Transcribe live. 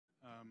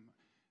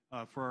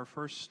For our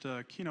first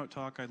keynote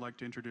talk, I'd like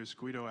to introduce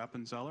Guido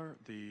Appenzeller,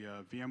 the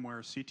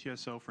VMware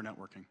CTSO for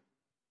networking.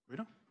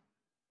 Guido?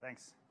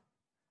 Thanks.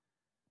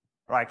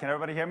 All right, can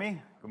everybody hear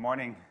me? Good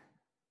morning.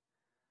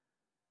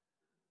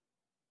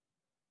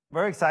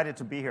 Very excited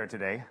to be here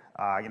today.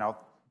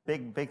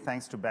 Big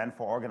thanks to Ben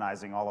for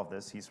organizing all of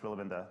this. He's really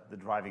been the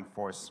driving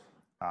force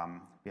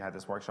behind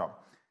this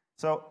workshop.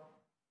 So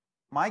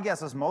my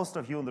guess is most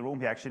of you in the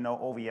room here actually know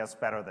OVS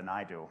better than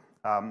I do.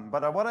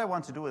 But what I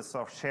want to do is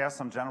sort of share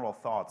some general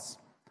thoughts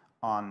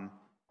on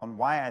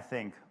why I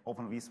think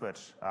Open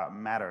vSwitch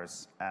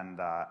matters and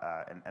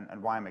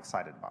why I'm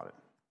excited about it.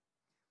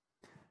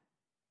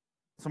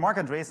 So Mark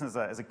Andreessen is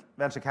a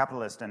venture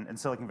capitalist in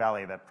Silicon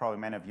Valley that probably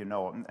many of you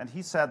know. And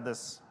he said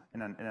this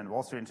in a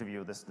Wall Street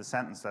interview, this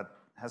sentence that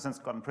has since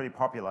gotten pretty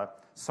popular: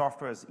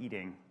 software is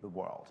eating the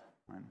world.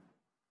 Right?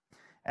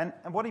 And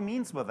what he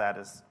means with that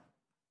is,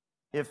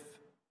 if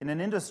in an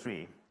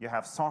industry you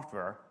have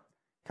software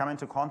come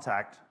into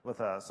contact with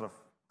a sort of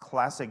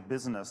classic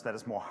business that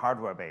is more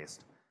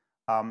hardware-based,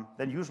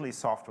 then usually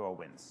software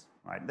wins.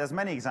 Right? There's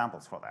many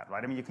examples for that.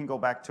 Right? I mean, you can go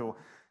back to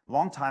a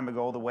long time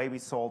ago. The way we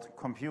sold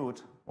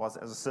compute was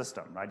as a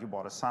system. Right? You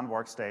bought a Sun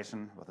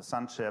workstation with a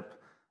Sun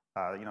chip,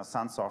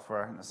 Sun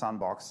software and a Sun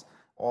box,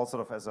 all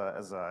sort of as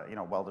a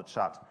welded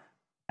shut.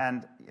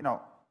 And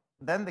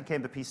then there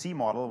came the PC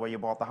model, where you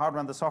bought the hardware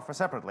and the software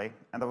separately,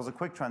 and there was a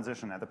quick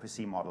transition, and the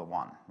PC model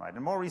won. Right?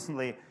 And more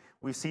recently,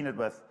 we've seen it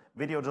with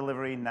video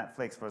delivery,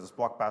 Netflix versus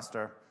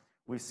Blockbuster.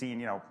 We've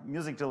seen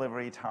music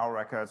delivery, Tower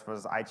Records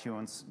versus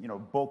iTunes,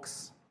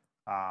 books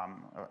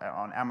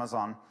on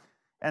Amazon.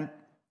 And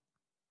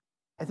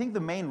I think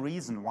the main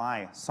reason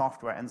why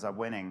software ends up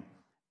winning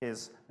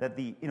is that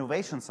the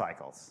innovation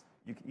cycles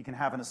you can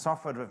have in a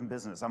software-driven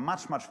business are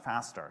much, much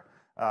faster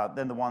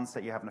than the ones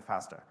that you have in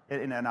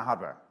a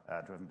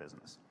hardware-driven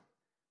business.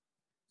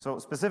 So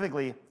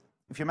specifically,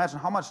 if you imagine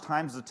how much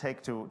time does it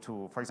take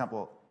to, for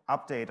example,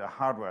 update a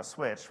hardware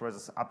switch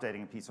versus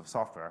updating a piece of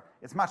software,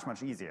 it's much,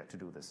 much easier to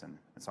do this in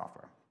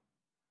software.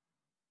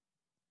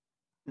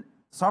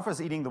 Software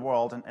is eating the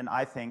world, and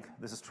I think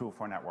this is true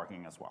for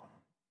networking as well.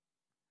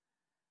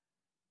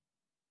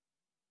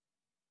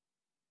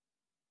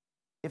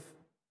 If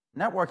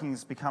networking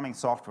is becoming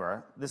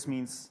software, this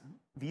means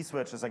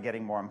vSwitches are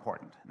getting more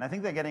important. And I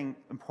think they're getting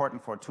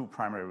important for two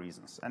primary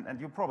reasons. And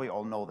you probably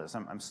all know this.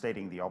 I'm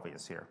stating the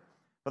obvious here.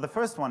 But the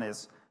first one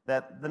is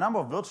that the number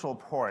of virtual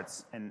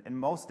ports in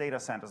most data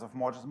centers of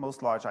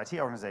most large IT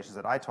organizations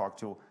that I talk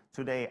to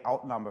today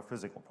outnumber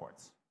physical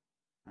ports.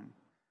 Right?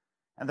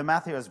 And the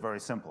math here is very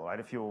simple. Right?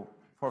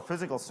 For a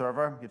physical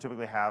server, you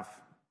typically have,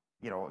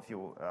 if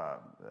you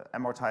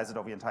amortize it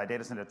over the entire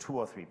data center, 2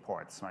 or 3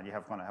 ports. Right?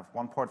 You're going to have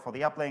one port for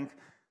the uplink,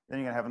 then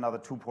you're going to have another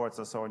 2 ports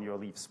or so in your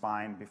leaf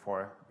spine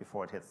before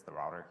it hits the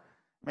router.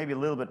 Maybe a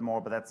little bit more,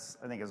 but that's,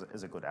 I think,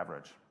 is a good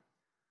average.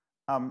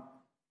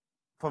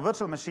 For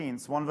virtual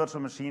machines, one virtual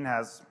machine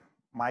has,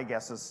 my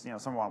guess is,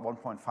 somewhere around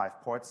 1.5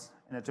 ports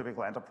in a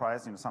typical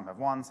enterprise. Some have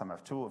 1, some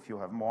have 2, a few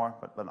have more,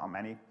 but not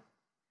many.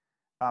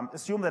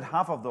 Assume that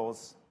half of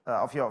those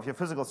of your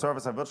physical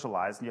servers are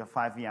virtualized, and you have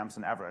 5 VMs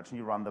on average, and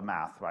you run the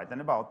math, right? Then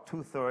about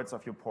 2/3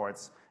 of your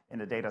ports in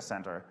a data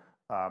center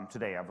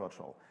today are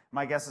virtual.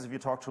 My guess is if you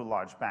talk to a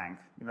large bank,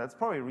 that's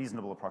probably a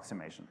reasonable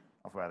approximation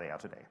of where they are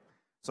today.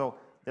 So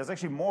there's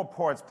actually more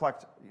ports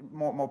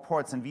more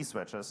ports in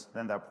vSwitches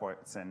than there are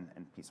ports in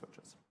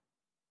pSwitches.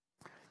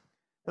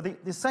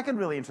 But the second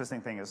really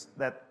interesting thing is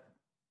that,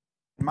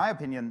 in my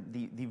opinion,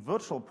 the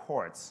virtual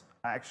ports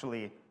are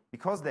actually,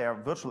 because they are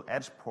virtual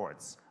edge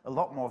ports, a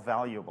lot more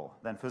valuable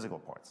than physical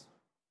ports.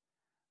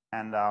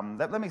 And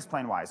let me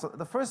explain why. So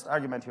the first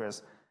argument here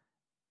is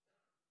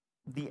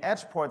the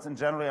edge ports in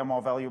general are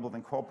more valuable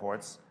than core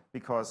ports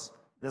because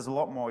there's a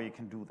lot more you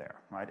can do there,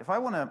 right? If I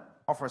want to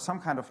offer some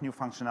kind of new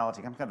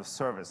functionality, some kind of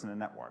service in a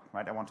network,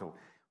 right? I want to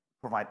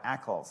provide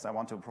ACLs, I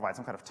want to provide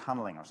some kind of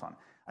tunneling or so on.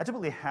 I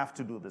typically have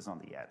to do this on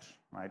the edge,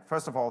 right?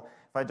 First of all,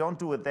 if I don't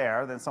do it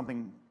there, then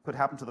something could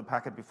happen to the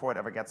packet before it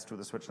ever gets to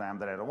the switch LAN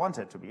that I don't want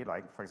it to be.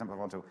 Like, for example, I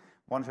want to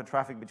monitor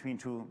traffic between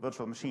 2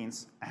 virtual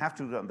machines. I have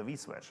to do it on the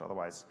vSwitch,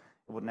 otherwise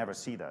it would never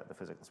see the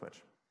physical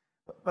switch.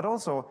 But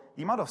also,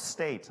 the amount of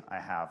state I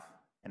have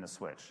in a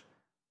switch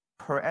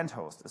per end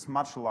host is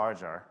much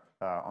larger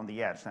on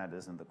the edge than it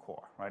is in the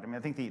core, right? I mean, I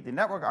think the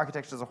network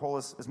architecture as a whole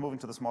is moving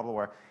to this model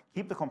where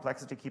keep the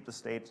complexity, keep the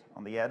state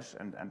on the edge,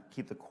 and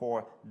keep the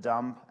core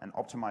dumb and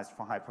optimized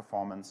for high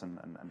performance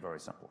and very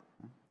simple.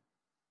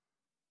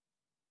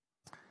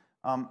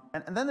 And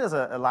then there's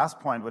a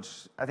last point,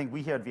 which I think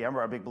we here at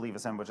VMware are big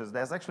believers in, which is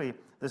there's actually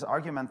this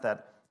argument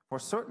that for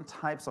certain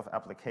types of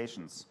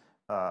applications,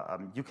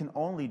 you can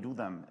only do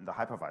them in the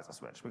hypervisor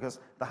switch, because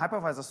the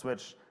hypervisor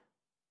switch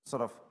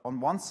sort of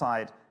on one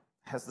side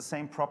has the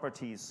same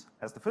properties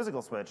as the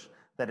physical switch,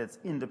 that it's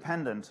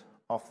independent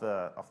of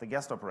the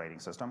guest operating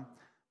system.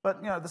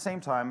 But at the same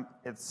time,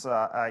 it's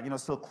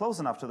still close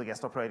enough to the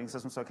guest operating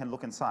system so it can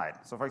look inside.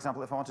 So for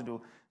example, if I want to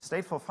do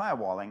stateful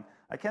firewalling,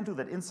 I can't do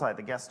that inside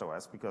the guest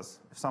OS, because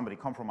if somebody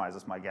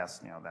compromises my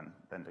guest,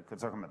 then they could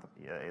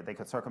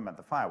circumvent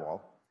the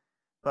firewall.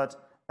 But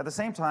At the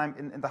same time,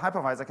 in the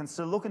hypervisor, I can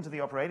still look into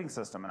the operating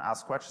system and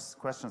ask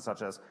questions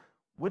such as,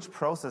 which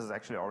process is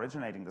actually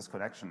originating this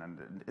connection,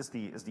 and is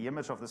the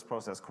image of this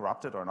process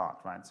corrupted or not,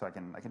 right? So I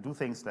can do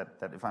things that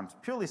if I'm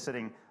purely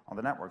sitting on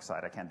the network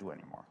side, I can't do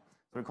anymore.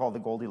 So we call the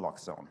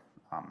Goldilocks zone.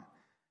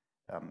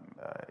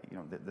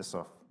 This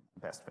sort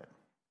of best fit.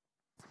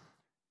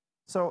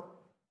 So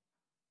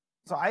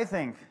I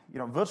think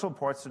virtual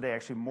ports today are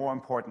actually more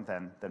important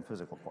than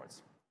physical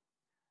ports.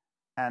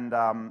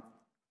 And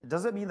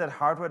does it mean that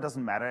hardware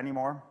doesn't matter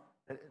anymore?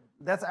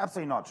 That's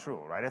absolutely not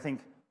true, right? I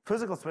think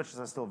physical switches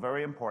are still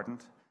very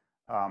important.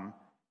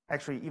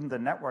 Actually, even the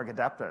network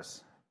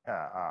adapters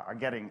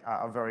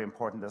are very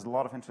important. There's a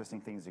lot of interesting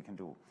things you can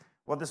do.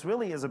 What this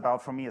really is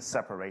about for me is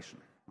separation,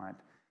 right?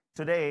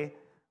 Today,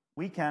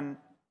 we can,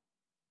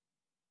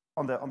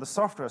 on the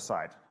software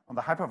side, on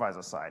the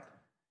hypervisor side,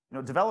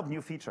 develop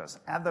new features,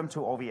 add them to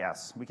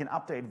OVS. We can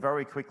update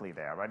very quickly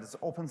there, right? It's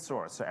open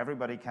source, so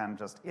everybody can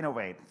just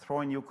innovate,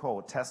 throw in new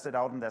code, test it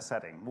out in their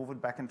setting, move it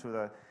back into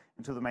the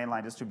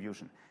mainline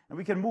distribution. And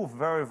we can move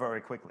very, very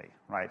quickly,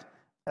 right,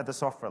 at the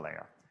software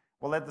layer.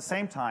 Well, at the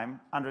same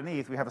time,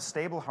 underneath, we have a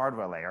stable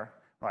hardware layer,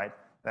 right,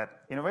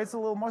 that innovates a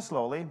little more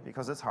slowly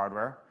because it's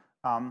hardware,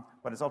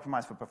 but it's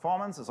optimized for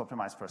performance, it's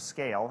optimized for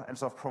scale, and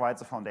sort of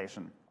provides a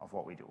foundation of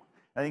what we do.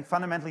 I think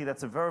fundamentally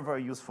that's a very,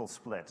 very useful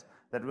split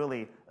that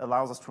really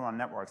allows us to run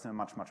networks in a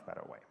much, much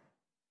better way.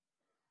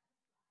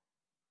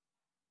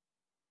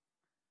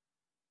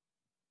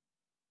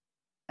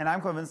 And I'm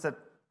convinced that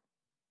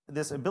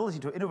this ability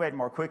to innovate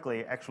more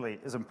quickly actually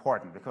is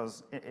important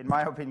because, in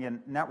my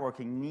opinion,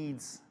 networking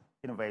needs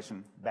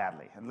innovation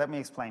badly. And let me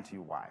explain to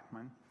you why.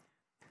 Right?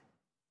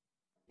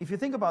 If you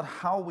think about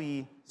how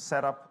we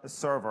set up a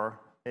server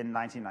in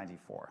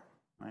 1994,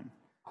 right?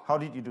 How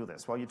did you do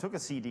this? Well, you took a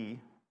CD.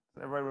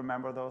 Does everybody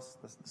remember those,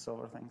 the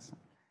silver things?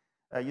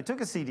 You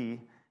took a CD,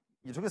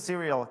 you took a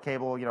serial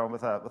cable,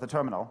 with a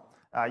terminal.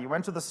 You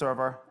went to the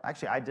server.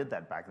 Actually, I did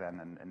that back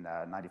then in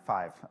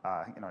 '95,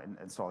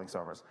 installing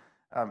servers.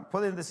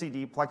 Put in the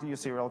CD, plugged in your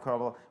serial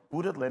cable,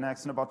 booted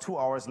Linux, and about 2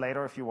 hours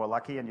later, if you were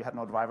lucky and you had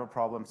no driver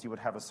problems, you would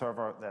have a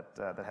server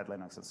that had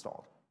Linux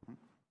installed.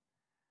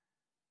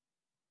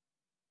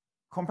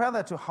 Compare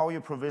that to how you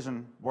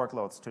provision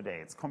workloads today.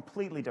 It's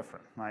completely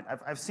different, right?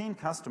 I've seen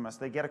customers,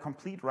 they get a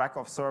complete rack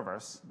of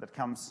servers that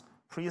comes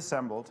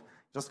pre-assembled,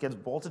 just gets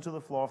bolted to the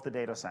floor of the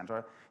data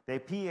center. They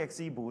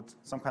PXE boot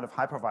some kind of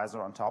hypervisor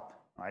on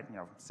top, right?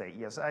 Say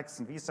ESX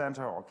and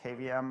vCenter or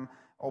KVM,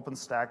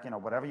 OpenStack,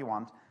 whatever you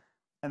want.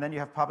 And then you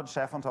have Puppet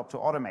Chef on top to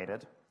automate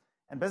it.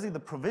 And basically the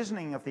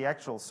provisioning of the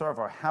actual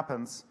server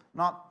happens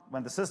not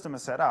when the system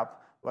is set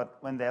up, but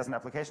when there's an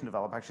application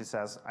developer actually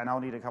says, I now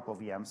need a couple of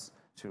VMs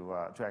to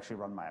actually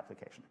run my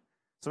application.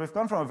 So we've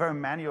gone from a very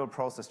manual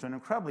process to an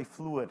incredibly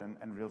fluid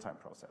and real-time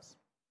process.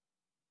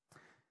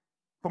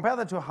 Compare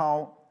that to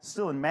how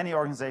still in many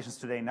organizations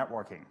today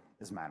networking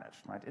is managed.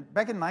 Right?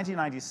 Back in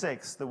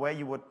 1996, the way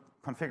you would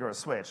configure a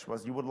switch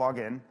was you would log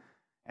in,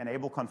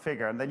 enable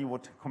configure, and then you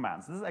would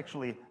commands. This is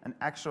actually an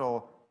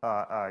actual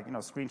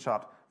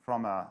screenshot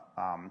from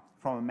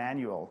a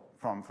manual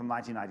from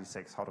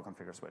 1996, how to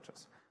configure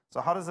switches. So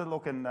how does it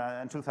look in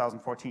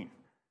 2014?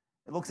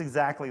 It looks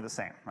exactly the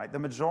same, right? The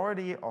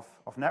majority of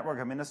network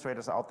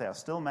administrators out there are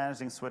still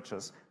managing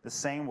switches the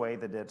same way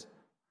they did,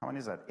 how many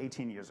is that,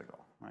 18 years ago,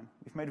 right?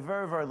 We've made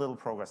very, very little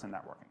progress in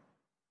networking.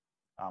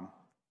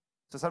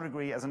 To some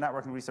degree, as a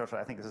networking researcher,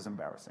 I think this is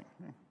embarrassing.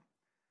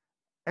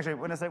 Actually,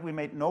 when I say we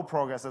made no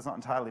progress, that's not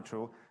entirely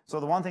true. So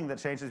the one thing that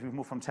changed is we've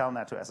moved from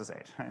Telnet to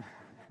SSH. Right?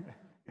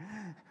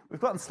 We've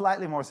gotten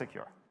slightly more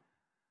secure.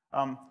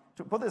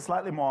 To put this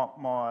slightly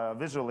more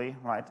visually,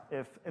 right?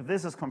 If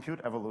this is compute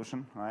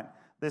evolution, right?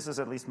 This is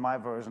at least my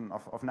version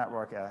of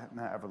network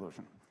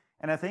evolution.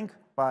 And I think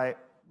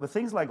with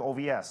things like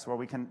OVS, where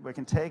we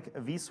can take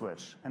a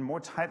vSwitch and more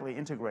tightly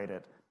integrate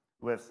it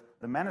with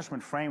the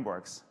management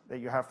frameworks that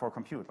you have for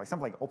compute, like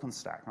something like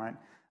OpenStack, right?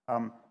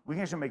 We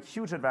can actually make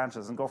huge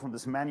advances and go from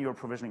this manual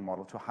provisioning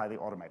model to a highly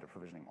automated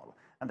provisioning model.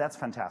 And that's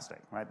fantastic,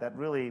 right? That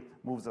really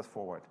moves us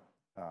forward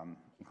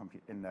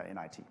in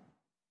IT.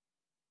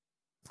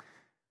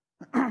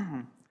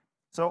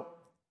 So,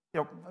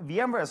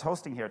 VMware is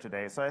hosting here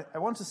today. So I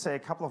want to say a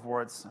couple of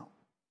words.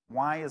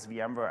 Why is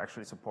VMware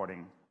actually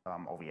supporting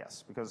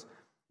OVS? Because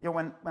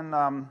when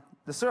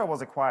the server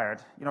was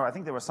acquired, I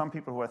think there were some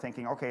people who were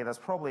thinking, okay, there's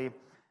probably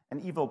an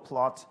evil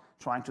plot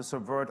trying to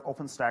subvert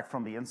OpenStack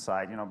from the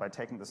inside, by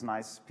taking this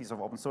nice piece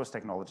of open source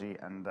technology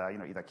and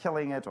either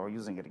killing it or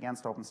using it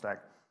against OpenStack.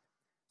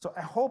 So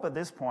I hope at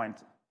this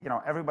point,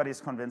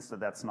 everybody's convinced that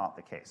that's not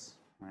the case.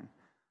 Right?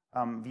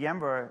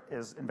 VMware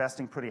is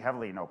investing pretty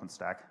heavily in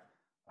OpenStack.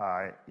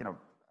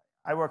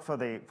 I work for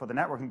the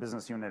networking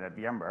business unit at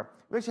VMware.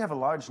 We actually have a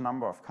large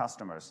number of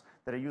customers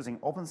that are using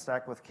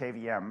OpenStack with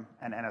KVM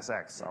and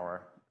NSX,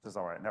 which is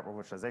our network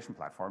virtualization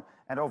platform,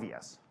 and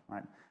OVS.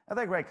 Right? And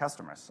they're great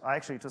customers. I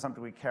actually, to some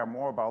degree, care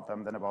more about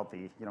them than about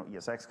the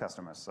ESX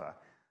customers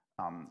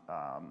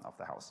of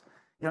the house.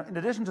 In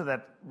addition to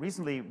that,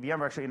 recently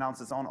VMware actually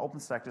announced its own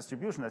OpenStack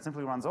distribution that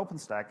simply runs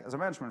OpenStack as a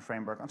management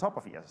framework on top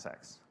of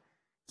ESX.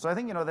 So I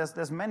think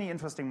there's many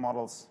interesting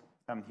models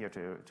here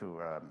to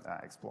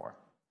explore.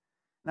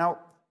 Now,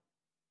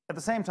 at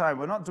the same time,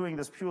 we're not doing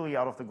this purely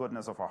out of the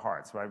goodness of our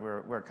hearts, right?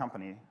 We're a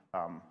company,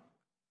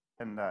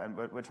 and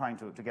we're trying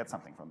to get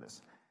something from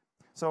this.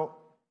 So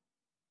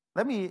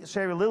let me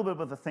share a little bit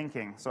with the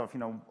thinking, so if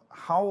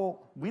how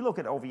we look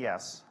at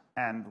OVS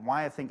and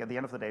why I think at the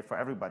end of the day, for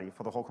everybody,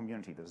 for the whole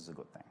community, this is a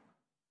good thing.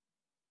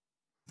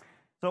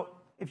 So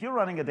if you're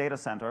running a data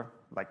center,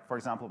 like for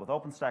example with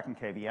OpenStack and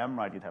KVM,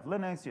 right? You'd have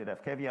Linux, you'd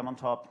have KVM on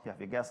top, you have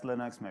your guest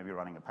Linux, maybe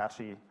running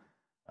Apache.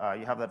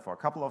 You have that for a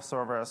couple of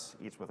servers,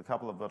 each with a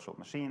couple of virtual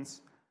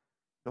machines.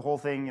 The whole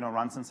thing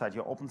runs inside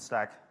your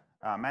OpenStack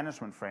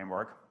management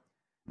framework.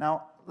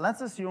 Now,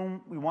 let's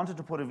assume we wanted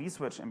to put a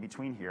vSwitch in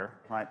between here,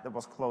 right, that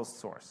was closed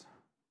source.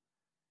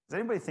 Does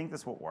anybody think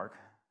this will work?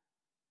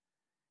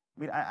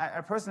 I mean,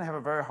 I personally have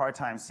a very hard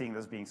time seeing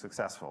this being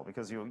successful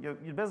because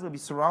you'd basically be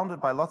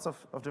surrounded by lots of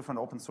different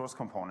open source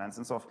components,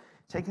 and so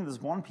taking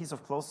this one piece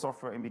of closed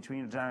software in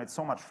between generates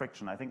so much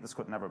friction. I think this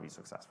could never be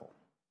successful.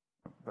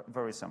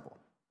 Very simple.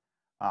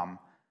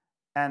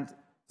 And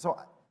so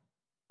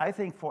I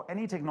think for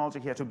any technology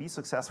here to be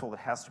successful, it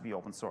has to be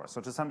open source.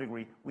 So to some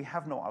degree, we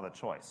have no other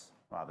choice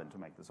rather than to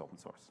make this open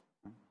source.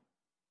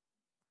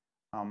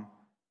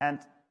 And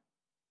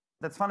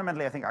that's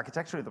fundamentally, I think,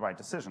 architecturally the right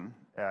decision.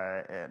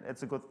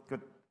 It's a good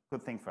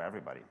thing for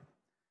everybody.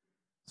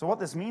 So what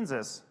this means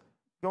is,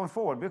 going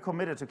forward, we're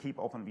committed to keep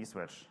Open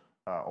vSwitch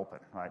open,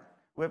 right?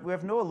 We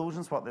have no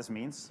illusions what this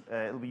means.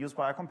 It'll be used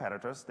by our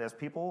competitors. There's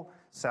people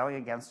selling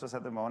against us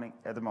at the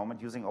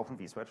moment using Open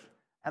vSwitch,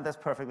 and that's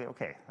perfectly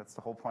okay. That's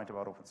the whole point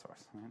about open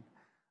source.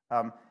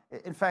 Right?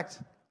 In fact,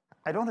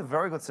 I don't have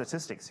very good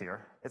statistics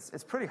here.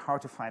 It's pretty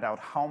hard to find out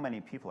how many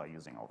people are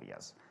using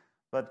OVS.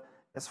 But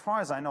as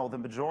far as I know, the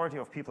majority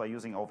of people are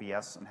using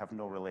OVS and have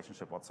no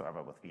relationship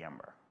whatsoever with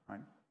VMware. Right?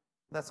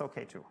 That's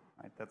okay too.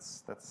 Right?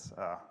 That's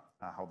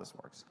how this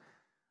works.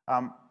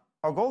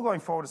 Our goal going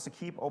forward is to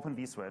keep Open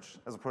vSwitch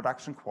as a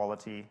production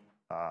quality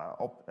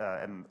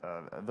and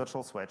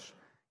virtual switch,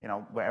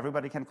 where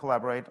everybody can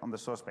collaborate on the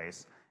source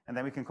base, and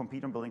then we can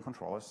compete on building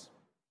controllers,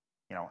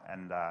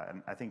 and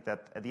I think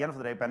that at the end of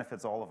the day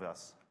benefits all of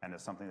us, and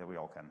is something that we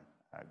all can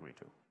agree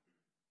to.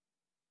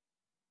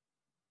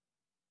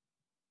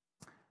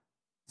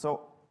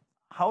 So,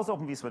 how's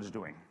Open vSwitch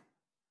doing?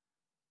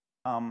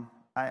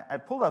 I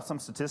pulled up some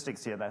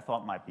statistics here that I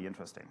thought might be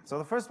interesting. So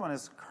the first one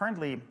is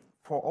currently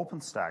for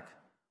OpenStack,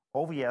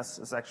 OVS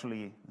is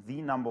actually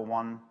the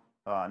 #1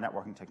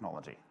 networking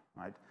technology,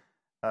 right?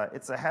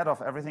 It's ahead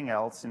of everything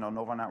else,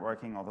 Nova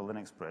networking or the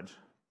Linux bridge.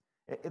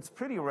 It's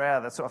pretty rare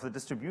that sort of the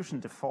distribution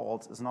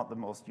default is not the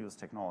most used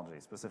technology,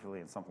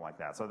 specifically in something like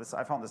that. So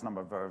I found this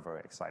number very,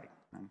 very exciting.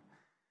 Right?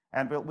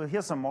 And we'll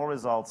hear some more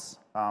results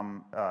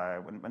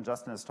when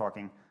Justin is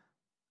talking.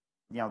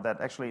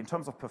 That actually, in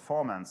terms of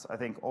performance, I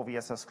think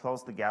OVS has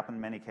closed the gap in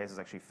many cases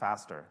actually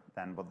faster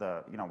than what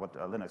what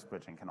Linux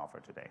bridging can offer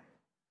today.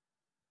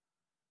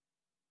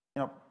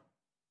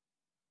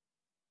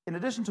 In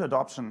addition to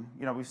adoption,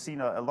 we've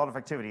seen a lot of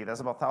activity.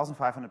 There's about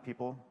 1,500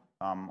 people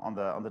on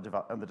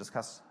the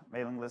Discuss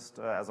mailing list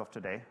as of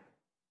today.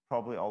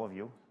 Probably all of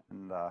you,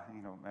 and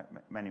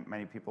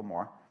many people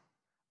more.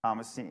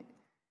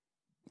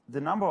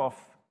 The number of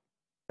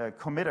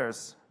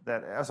contributors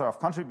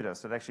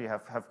that actually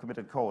have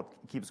committed code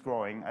keeps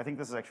growing. I think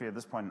this is actually at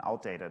this point an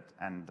outdated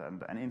and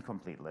an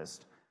incomplete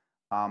list.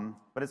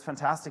 But it's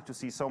fantastic to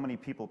see so many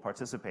people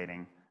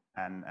participating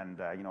and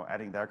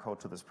adding their code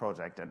to this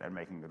project and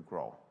making it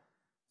grow.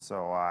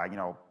 So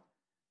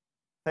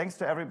thanks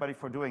to everybody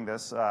for doing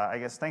this. I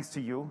guess thanks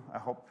to you.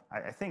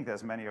 I think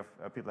there's many of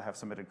people that have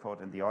submitted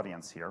code in the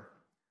audience here,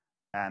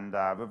 and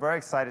we're very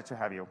excited to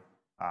have you.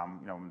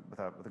 With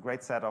a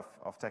great set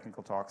of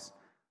technical talks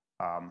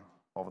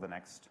over the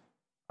next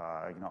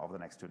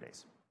 2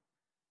 days.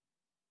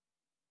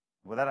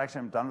 With that, actually,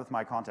 I'm done with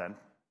my content,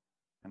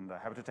 and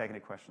happy to take any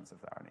questions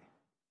if there are any.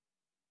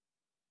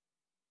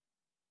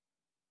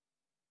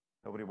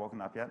 Nobody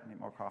woken up yet? Need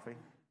more coffee?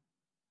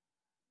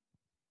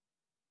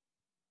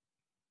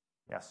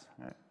 Yes.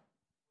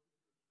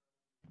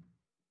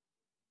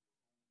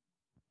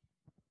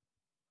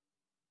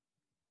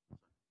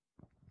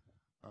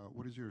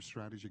 What is your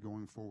strategy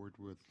going forward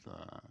with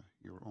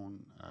your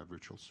own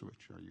virtual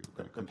switch? Are you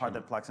the part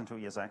that plugs into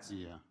ESX?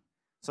 Yeah.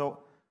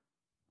 So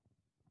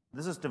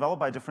this is developed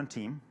by a different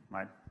team,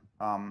 right?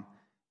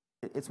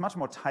 It's much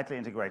more tightly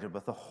integrated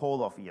with the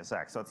whole of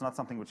ESX. So it's not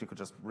something which you could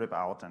just rip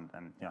out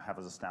and have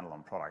as a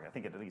standalone product. I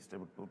think at least it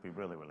would be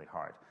really, really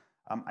hard.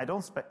 I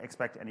don't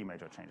expect any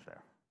major change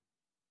there.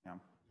 Yeah.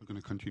 You're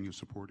going to continue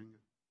supporting it?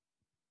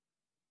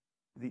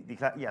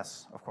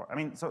 Yes, of course. I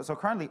mean, so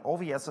currently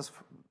OVS is,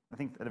 I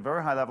think at a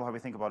very high level how we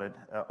think about it,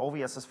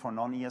 OVS is for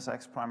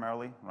non-ESX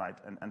primarily, right?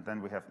 And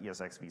then we have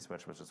ESX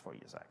vSwitch, which is for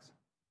ESX.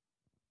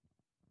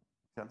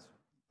 Make sense?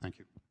 Thank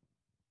you.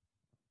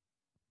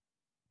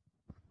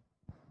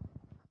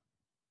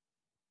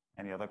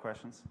 Any other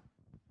questions?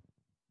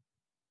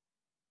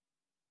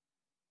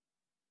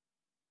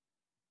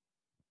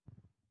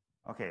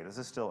 Okay, this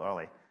is still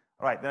early.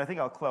 All right, then I think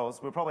I'll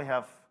close. We'll probably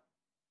have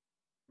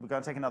We're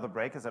going to take another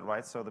break, is that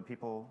right? So the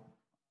people...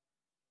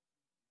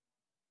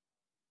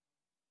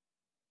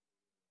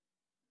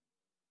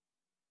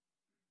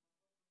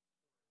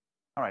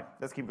 All right,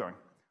 let's keep going.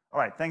 All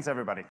right, thanks everybody.